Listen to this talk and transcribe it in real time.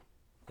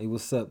Hey,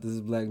 what's up? This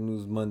is Black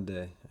News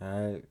Monday.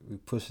 Alright, we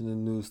pushing the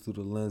news through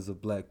the lens of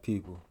black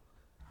people.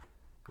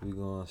 We're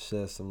gonna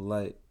shed some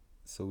light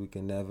so we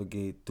can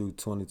navigate through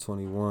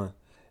 2021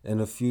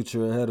 and the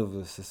future ahead of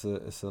us.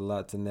 It's a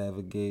lot to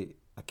navigate.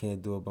 I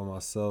can't do it by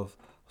myself.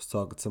 I was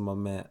talking to my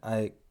man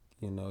Ike.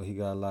 He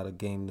got a lot of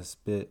game to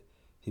spit.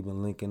 He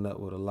been linking up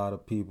with a lot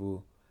of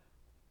people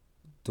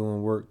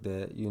doing work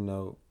that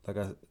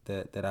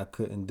that I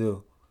couldn't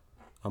do.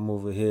 I'm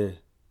over here.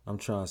 I'm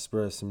trying to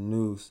spread some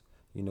news.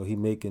 He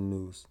making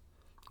news.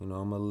 I'm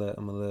gonna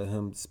let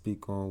him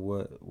speak on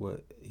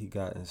what he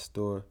got in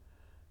store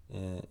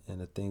and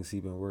the things he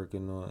been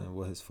working on and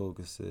what his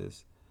focus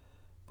is.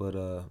 But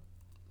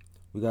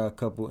we got a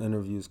couple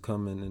interviews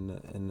coming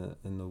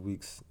in the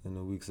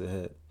weeks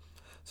ahead.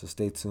 So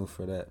stay tuned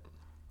for that.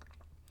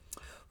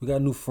 We got a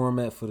new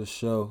format for the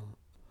show,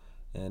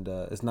 and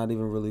it's not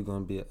even really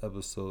gonna be an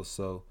episode.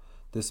 So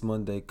this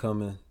Monday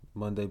coming,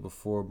 Monday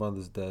before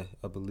Mother's Day,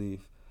 I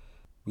believe,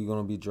 we're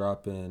gonna be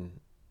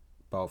dropping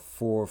about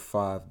 4 or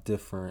 5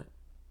 different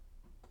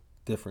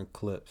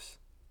clips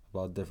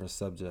about different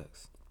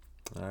subjects.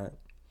 All right,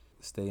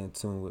 stay in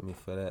tune with me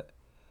for that.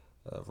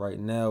 Right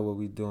now, what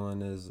we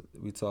doing is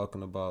we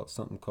talking about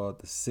something called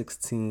the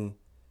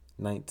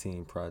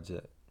 1619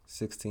 Project.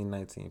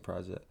 1619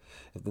 Project.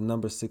 If the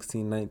number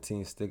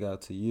 1619 stick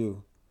out to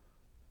you,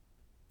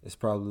 it's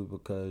probably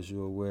because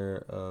you're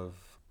aware of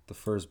the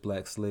first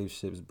black slave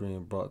ships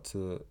being brought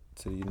to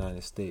the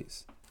United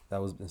States.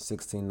 That was in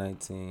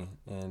 1619,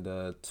 and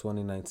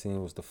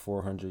 2019 was the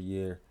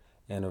 400-year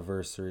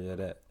anniversary of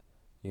that.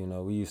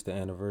 We used to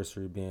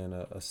anniversary being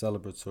a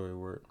celebratory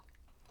word,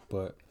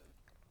 but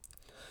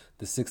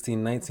the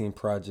 1619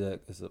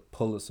 Project is a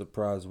Pulitzer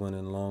Prize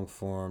winning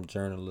long-form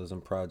journalism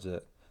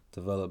project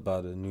developed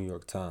by the New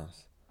York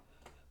Times.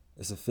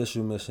 Its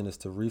official mission is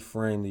to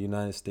reframe the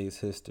United States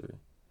history.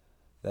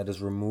 That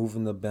is,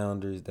 removing the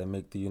boundaries that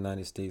make the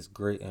United States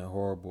great and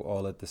horrible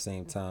all at the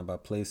same time by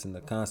placing the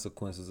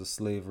consequences of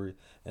slavery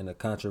and the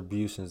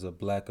contributions of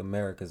black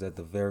Americans at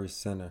the very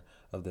center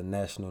of the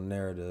national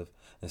narrative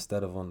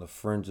instead of on the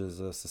fringes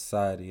of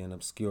society in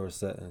obscure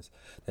settings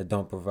that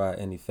don't provide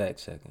any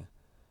fact-checking.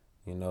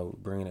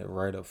 Bringing it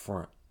right up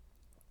front.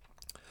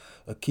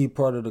 A key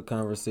part of the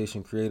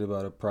conversation created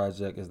by the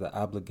project is the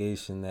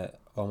obligation that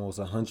almost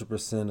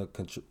 100% of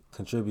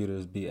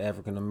contributors be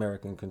African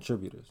American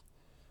contributors.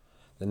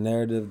 The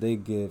narrative they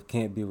give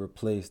can't be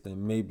replaced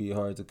and may be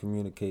hard to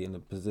communicate in the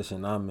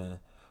position I'm in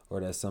or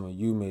that some of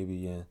you may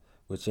be in,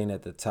 which ain't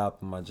at the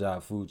top of my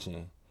job food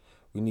chain.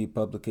 We need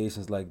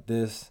publications like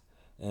this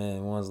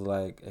and ones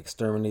like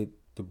Exterminate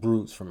the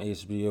Brutes from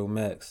HBO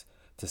Max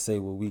to say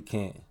what we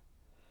can't.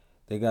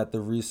 They got the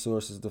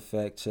resources to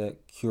fact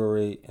check,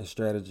 curate, and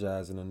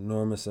strategize an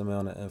enormous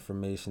amount of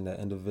information that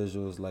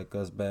individuals like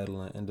us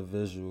battling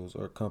individuals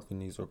or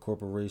companies or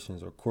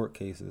corporations or court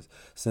cases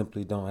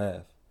simply don't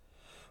have.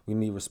 We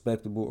need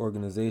respectable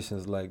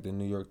organizations like the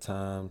New York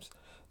Times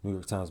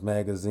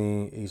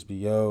Magazine,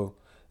 HBO,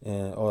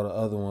 and all the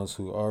other ones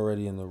who are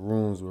already in the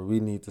rooms where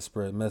we need to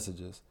spread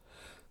messages.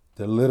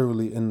 They're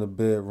literally in the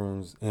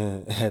bedrooms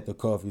and at the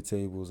coffee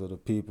tables of the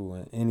people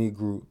in any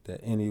group that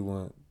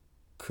anyone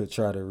could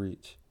try to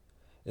reach.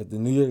 If the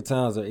New York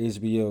Times or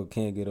HBO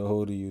can't get a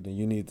hold of you, then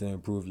you need to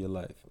improve your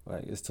life.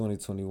 Like, it's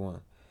 2021.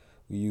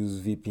 We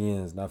use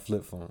VPNs, not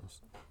flip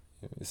phones.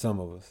 Some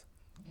of us.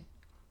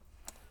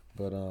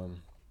 But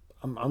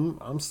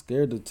I'm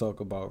scared to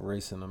talk about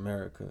race in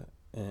America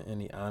in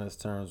any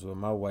honest terms with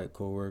my white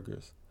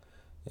coworkers.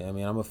 I'm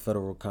a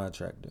federal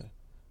contractor.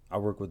 I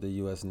work with the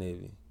U.S.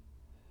 Navy.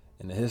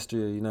 And the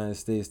history of the United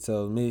States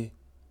tells me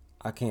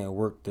I can't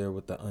work there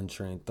with the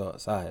untrained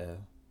thoughts I have.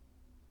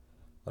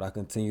 But I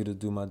continue to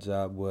do my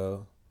job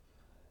well,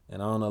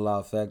 and I don't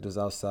allow factors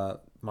outside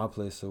my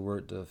place of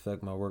work to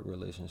affect my work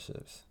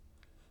relationships.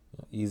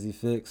 Easy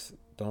fix,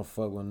 don't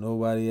fuck with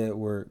nobody at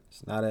work.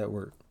 It's not at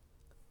work.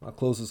 My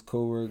closest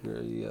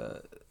coworker,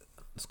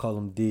 let's call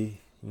him D,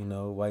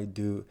 white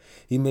dude.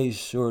 He made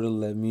sure to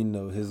let me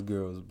know his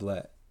girl was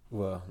black.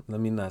 Well, let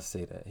me not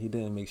say that. He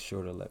didn't make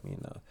sure to let me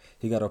know.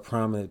 He got a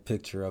prominent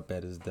picture up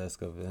at his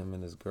desk of him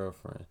and his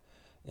girlfriend,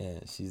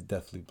 and she's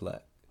definitely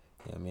black.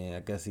 I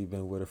guess he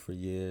been with her for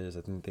years.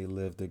 I think they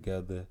lived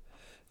together.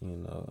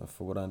 And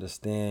for what I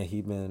understand,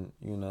 he been,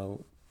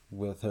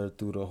 with her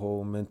through the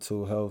whole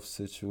mental health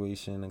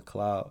situation and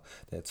cloud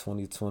that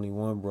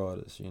 2021 brought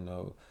us.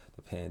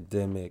 The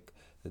pandemic,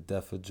 the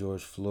death of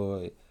George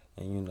Floyd,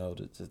 and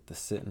the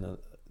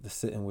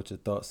sitting with your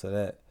thoughts of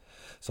that.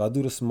 So I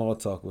do the small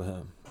talk with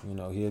him.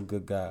 He a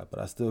good guy, but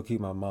I still keep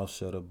my mouth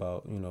shut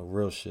about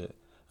real shit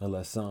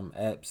unless something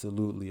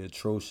absolutely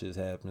atrocious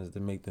happens to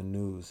make the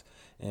news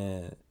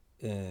and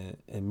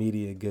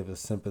media give us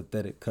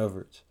sympathetic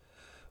coverage.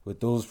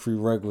 With those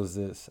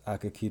prerequisites, I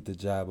could keep the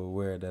job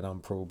aware that I'm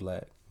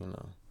pro-black.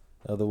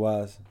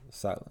 Otherwise,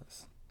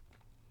 silence.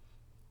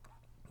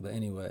 But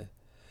anyway,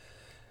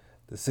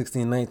 the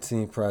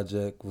 1619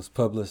 Project was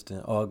published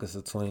in August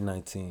of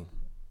 2019,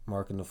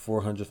 marking the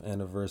 400th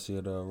anniversary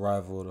of the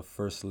arrival of the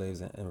first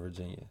slaves in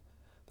Virginia.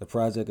 The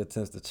project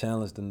attempts to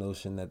challenge the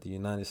notion that the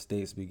United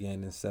States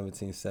began in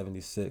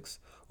 1776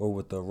 or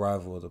with the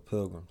arrival of the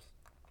Pilgrims,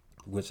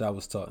 which I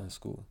was taught in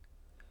school.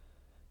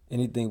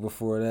 Anything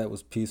before that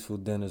was peaceful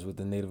dinners with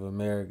the Native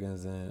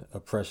Americans and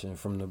oppression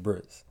from the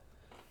Brits.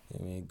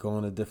 I mean,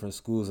 going to different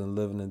schools and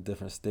living in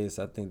different states,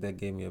 I think that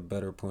gave me a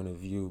better point of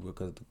view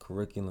because the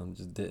curriculum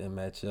just didn't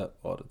match up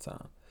all the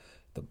time.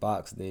 The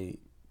box they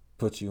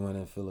put you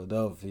in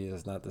Philadelphia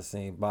is not the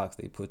same box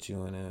they put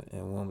you in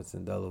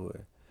Wilmington,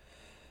 Delaware.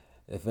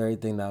 If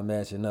everything not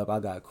matching up, I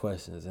got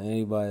questions. And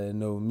anybody that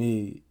know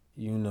me,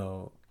 you're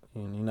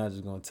not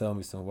just going to tell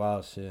me some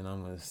wild shit and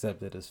I'm going to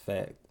accept it as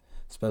fact,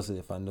 especially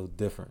if I know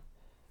different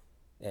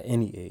at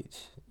any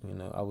age.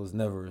 I was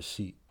never a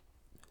sheep.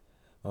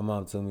 My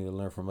mom told me to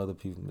learn from other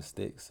people's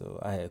mistakes, so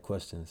I had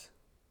questions.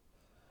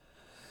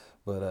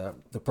 But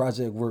the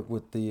project worked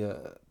with the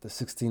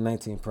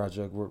 1619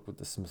 project worked with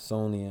the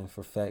Smithsonian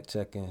for fact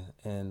checking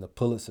and the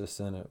Pulitzer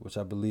Center, which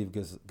I believe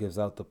gives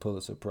out the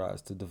Pulitzer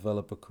Prize, to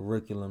develop a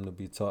curriculum to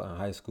be taught in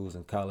high schools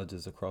and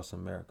colleges across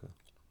America.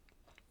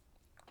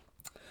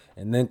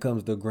 And then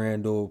comes the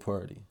grand old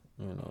party,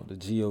 the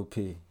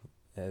GOP,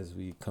 as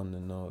we come to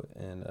know it,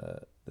 and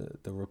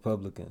the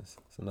Republicans.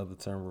 It's another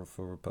term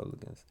for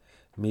Republicans.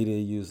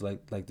 Media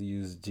like to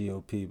use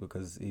GOP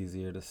because it's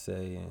easier to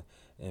say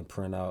and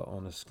print out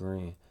on the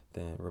screen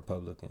than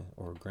Republican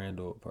or Grand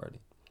Old Party.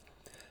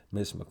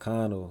 Mitch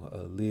McConnell,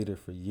 a leader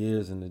for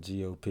years in the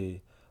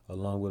GOP,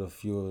 along with a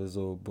few of his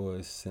old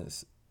boys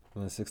since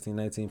when the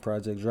 1619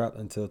 Project dropped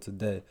until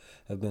today,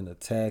 have been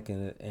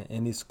attacking it, and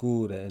any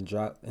school that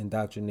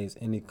indoctrinates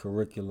any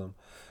curriculum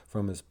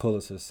from his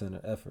Pulitzer Center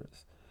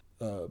efforts.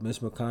 Mitch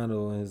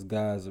McConnell and his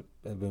guys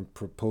have been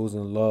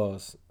proposing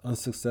laws,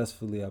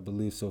 unsuccessfully I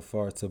believe so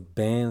far, to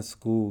ban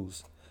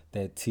schools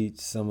that teach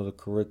some of the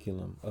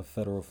curriculum of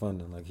federal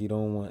funding. Like, he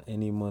don't want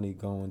any money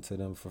going to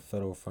them for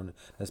federal funding.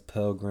 That's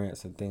Pell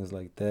Grants and things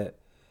like that,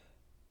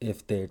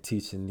 if they're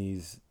teaching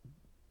these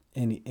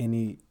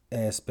any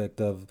aspect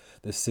of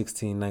the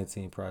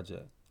 1619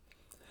 Project.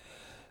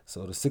 So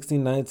the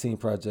 1619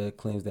 Project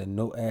claims that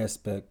no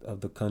aspect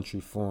of the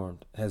country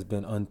formed has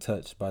been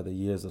untouched by the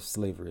years of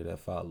slavery that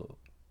followed.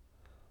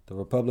 The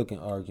Republican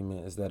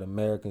argument is that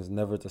Americans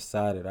never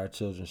decided our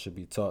children should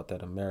be taught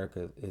that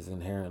America is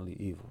inherently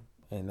evil.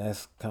 And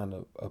that's kind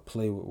of a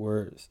play with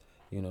words.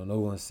 No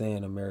one's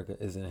saying America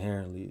is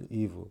inherently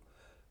evil.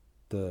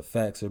 The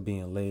facts are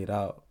being laid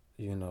out,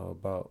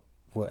 about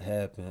what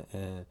happened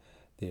and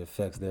the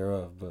effects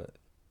thereof. But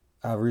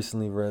I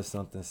recently read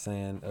something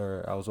saying,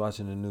 or I was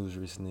watching the news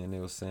recently, and they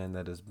were saying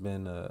that there's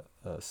been a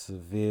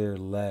severe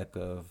lack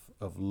of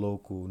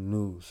local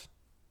news,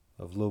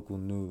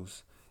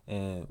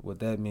 And what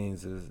that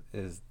means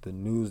is the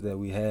news that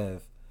we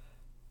have,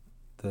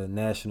 the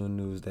national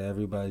news that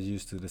everybody's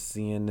used to, the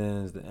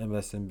CNNs, the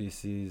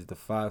MSNBCs, the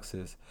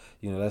Foxes,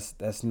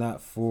 that's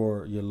not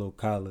for your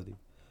locality.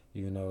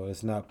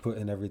 It's not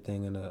putting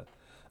everything in a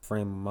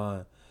frame of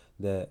mind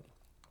that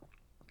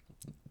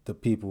the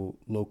people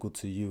local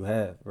to you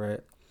have,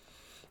 right?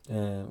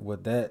 And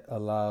what that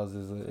allows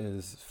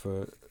is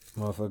for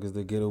motherfuckers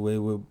to get away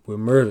with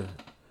murder.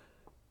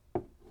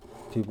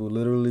 People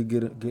literally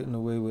getting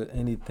away with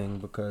anything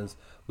because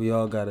we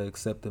all gotta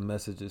accept the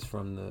messages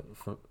from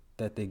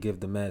that they give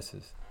the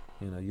masses.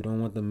 You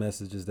don't want the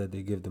messages that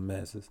they give the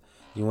masses.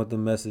 You want the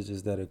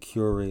messages that are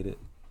curated,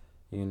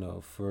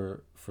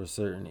 for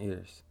certain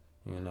ears.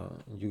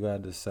 You gotta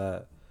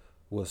decide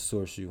what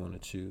source you want to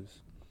choose.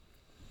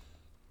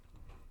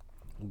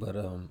 But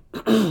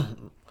let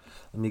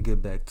me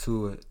get back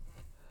to it.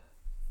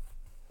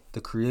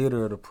 The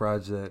creator of the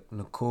project,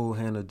 Nicole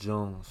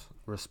Hannah-Jones,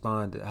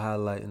 responded,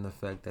 highlighting the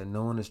fact that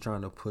no one is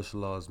trying to push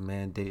laws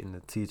mandating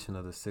the teaching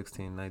of the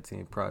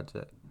 1619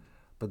 Project,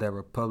 but that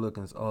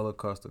Republicans all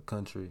across the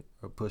country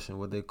are pushing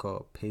what they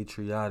call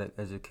patriotic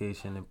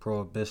education and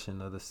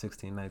prohibition of the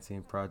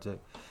 1619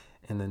 Project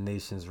in the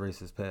nation's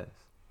racist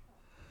past.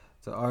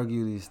 To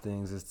argue these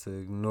things is to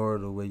ignore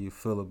the way you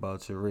feel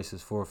about your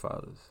racist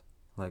forefathers.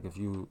 Like if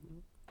you,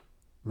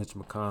 Mitch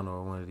McConnell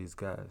or one of these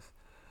guys,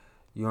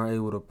 you aren't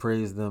able to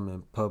praise them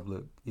in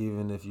public,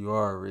 even if you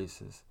are a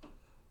racist.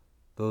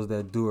 Those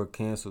that do are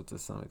canceled to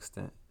some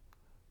extent.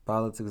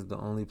 Politics is the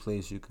only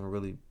place you can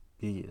really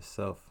be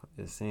yourself.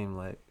 It seemed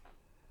like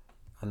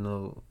I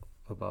know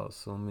about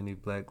so many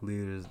black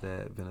leaders that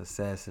have been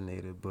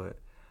assassinated, but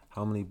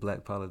how many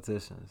black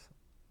politicians?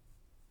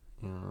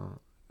 It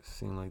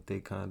seemed like they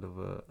kind of,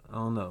 I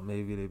don't know,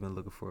 maybe they've been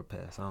looking for a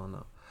pass, I don't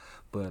know.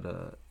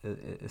 But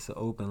it's an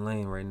open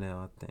lane right now,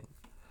 I think.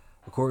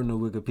 According to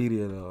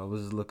Wikipedia, though, I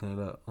was just looking it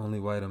up, only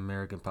white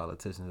American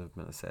politicians have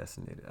been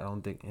assassinated. I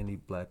don't think any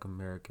black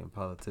American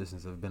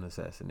politicians have been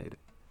assassinated.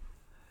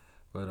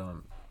 But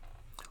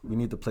we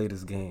need to play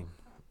this game.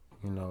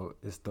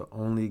 It's the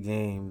only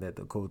game that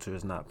the culture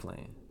is not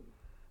playing.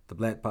 The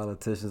black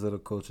politicians of the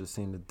culture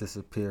seem to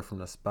disappear from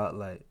the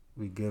spotlight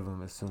we give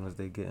them as soon as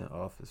they get in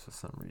office for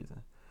some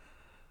reason.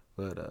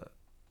 But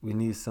we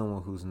need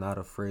someone who's not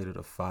afraid of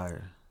the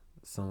fire,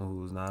 someone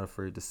who's not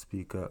afraid to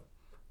speak up.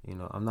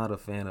 I'm not a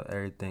fan of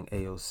everything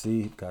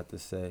AOC got to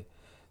say.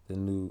 the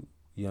new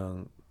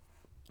young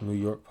New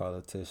York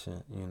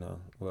politician,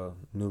 well,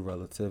 new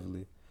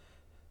relatively.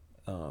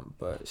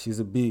 But she's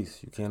a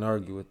beast. You can't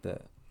argue with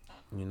that.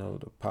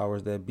 The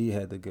powers that be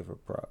had to give her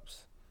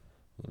props.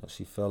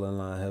 She fell in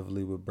line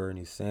heavily with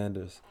Bernie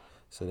Sanders,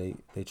 so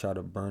they try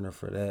to burn her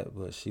for that,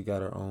 but she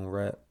got her own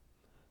rap,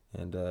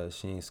 and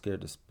she ain't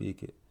scared to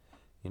speak it.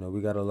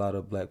 We got a lot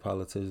of black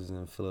politicians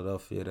in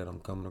Philadelphia that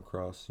I'm coming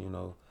across.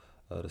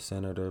 The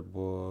senator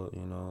boy.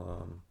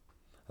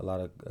 A lot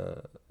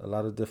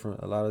of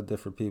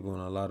different people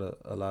in a lot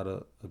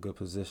of good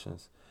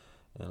positions,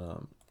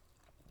 and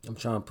I'm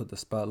trying to put the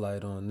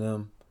spotlight on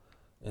them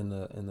in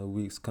the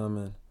weeks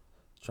coming,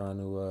 trying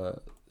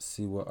to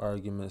see what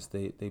arguments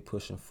they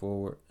pushing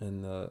forward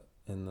in the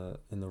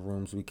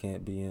rooms we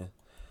can't be in.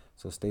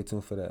 So stay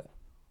tuned for that.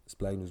 It's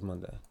Black News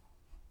Monday.